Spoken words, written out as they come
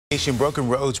Broken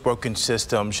Roads, Broken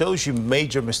System shows you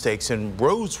major mistakes in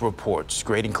roads reports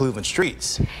grading Cleveland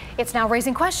streets. It's now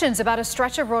raising questions about a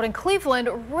stretch of road in Cleveland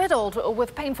riddled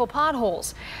with painful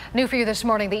potholes. New for you this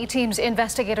morning, the E-Team's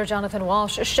investigator Jonathan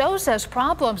Walsh shows us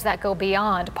problems that go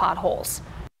beyond potholes.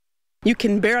 You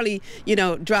can barely,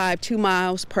 drive 2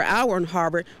 miles per hour on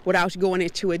Harvard without going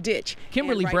into a ditch.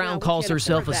 Kimberly Brown calls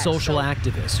herself a social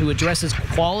activist who addresses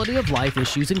quality of life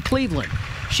issues in Cleveland.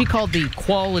 She called the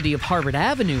quality of Harvard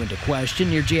Avenue into question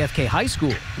near JFK High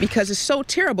School. Because it's so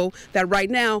terrible that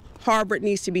right now Harvard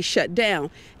needs to be shut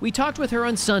down. We talked with her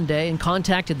on Sunday and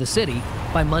contacted the city.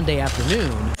 By Monday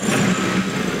afternoon,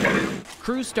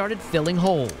 crews started filling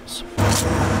holes.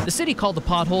 The city called the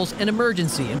potholes an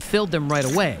emergency and filled them right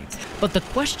away. But the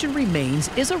question remains,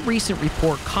 is a recent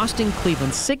report costing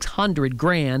Cleveland $600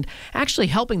 grand actually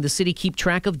helping the city keep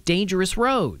track of dangerous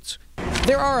roads?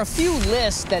 There are a few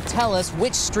lists that tell us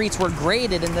which streets were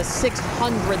graded in the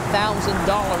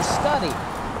 $600,000 study.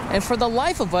 And for the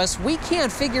life of us, we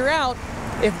can't figure out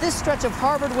if this stretch of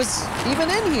Harvard was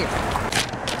even in here.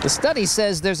 The study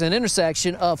says there's an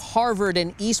intersection of Harvard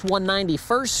and East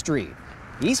 191st Street.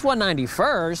 East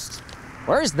 191st?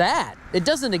 Where's that? It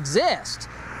doesn't exist.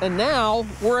 And now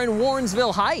we're in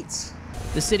Warrensville Heights.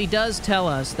 The city does tell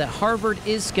us that Harvard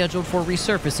is scheduled for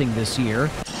resurfacing this year.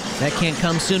 That can't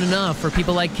come soon enough for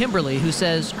people like Kimberly, who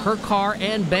says her car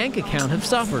and bank account have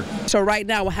suffered. So right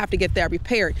now we'll have to get that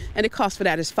repaired, and the cost for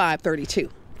that is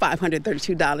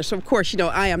 $532. So of course,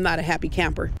 I am not a happy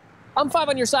camper. I'm 5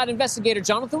 on your side investigator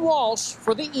Jonathan Walsh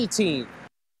for the E-Team.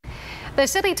 The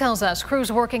city tells us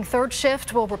crews working third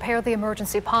shift will repair the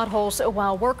emergency potholes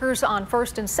while workers on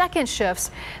first and second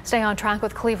shifts stay on track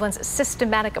with Cleveland's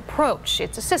systematic approach.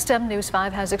 It's a system News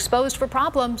 5 has exposed for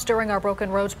problems during our Broken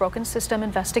Roads, Broken System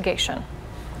investigation.